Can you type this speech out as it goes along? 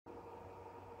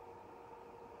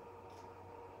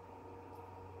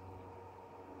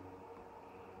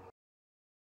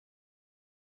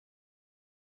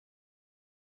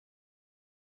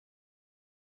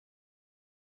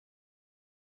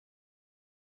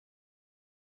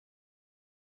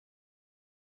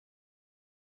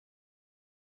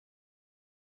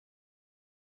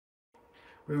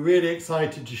We're really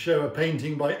excited to show a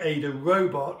painting by Ada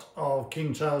Robot of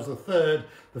King Charles III,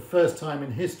 the first time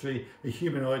in history a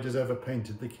humanoid has ever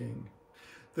painted the king.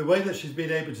 The way that she's been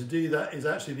able to do that is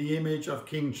actually the image of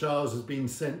King Charles has been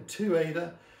sent to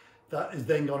Ada. That is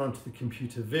then gone onto the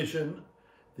computer vision.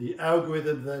 The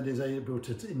algorithm then is able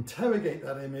to interrogate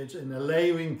that image in a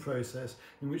layering process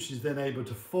in which she's then able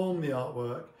to form the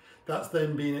artwork. That's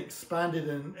then been expanded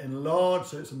and enlarged,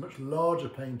 so it's a much larger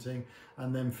painting,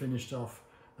 and then finished off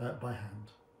by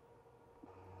hand.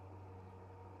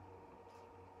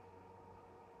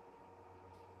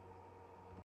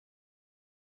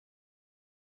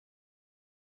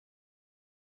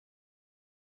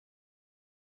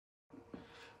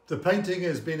 The painting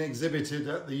has been exhibited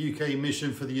at the UK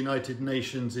Mission for the United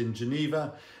Nations in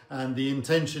Geneva, and the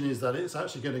intention is that it's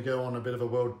actually going to go on a bit of a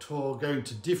world tour, going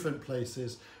to different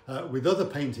places with other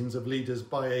paintings of leaders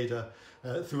by Ada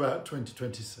throughout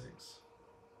 2026.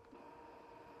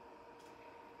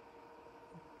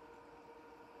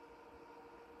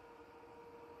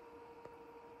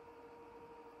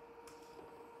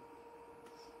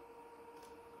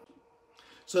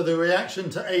 So the reaction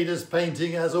to Ada's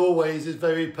painting, as always, is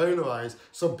very polarised.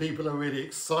 Some people are really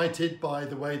excited by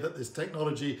the way that this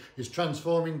technology is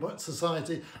transforming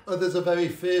society. Others are very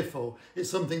fearful. It's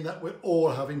something that we're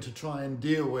all having to try and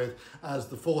deal with as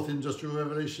the fourth industrial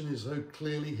revolution is so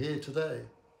clearly here today.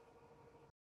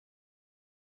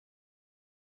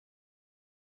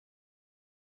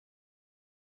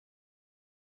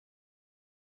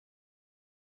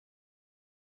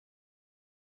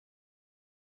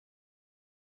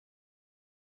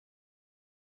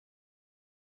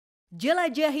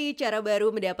 Jelajahi cara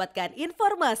baru mendapatkan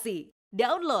informasi.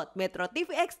 Download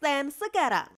MetroTV Extend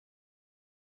sekarang.